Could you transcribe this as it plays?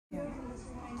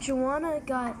Joanna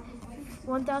got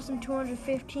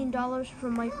 $1,215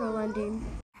 from microlending.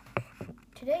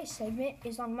 Today's segment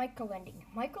is on microlending.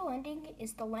 Microlending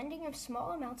is the lending of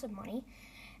small amounts of money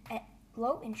at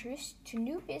low interest to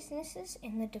new businesses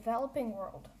in the developing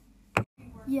world.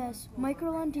 Yes,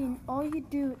 microlending, all you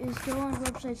do is go on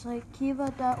websites like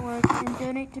kiva.org and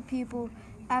donate to people.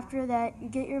 After that, you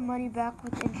get your money back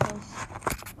with interest.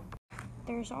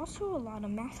 There's also a lot of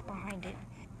math behind it,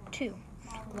 too,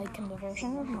 like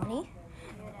conversion of money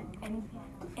and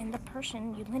the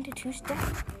person you lend it to's debt,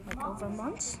 like over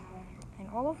months and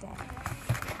all of that.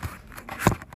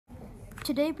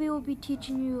 Today we will be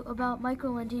teaching you about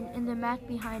microlending and the math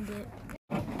behind it.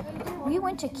 We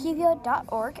went to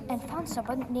kiva.org and found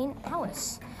someone named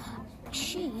Alice.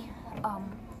 She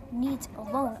needs a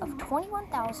loan of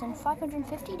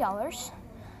 $21,550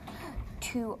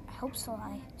 to help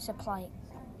supply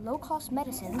low-cost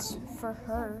medicines for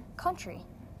her country.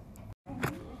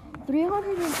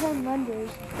 310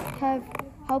 lenders have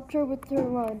helped her with her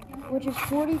loan, which is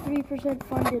 43%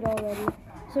 funded already.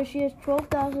 So she has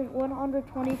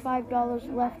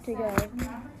 $12,125 left to go.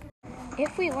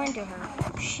 If we lend to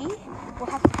her, she will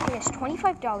have to pay us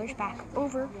 $25 back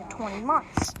over 20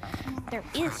 months. There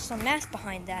is some math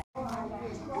behind that.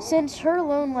 Since her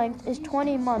loan length is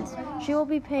 20 months, she will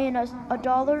be paying us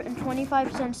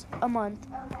 $1.25 a month.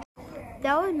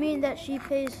 That would mean that she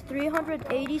pays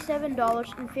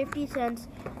 $387.50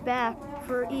 back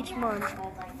for each month.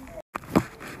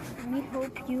 We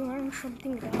hope you learned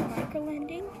something about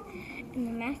microlending and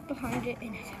the math behind it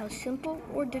and how simple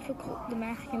or difficult the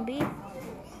math can be.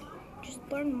 Just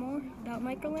learn more about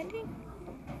microlending,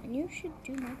 and you should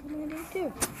do microlending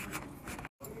too.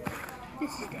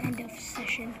 This is the end of the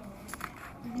session.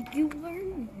 You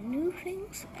learn new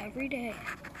things every day.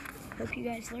 Hope you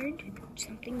guys learned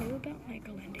something new about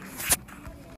microlending.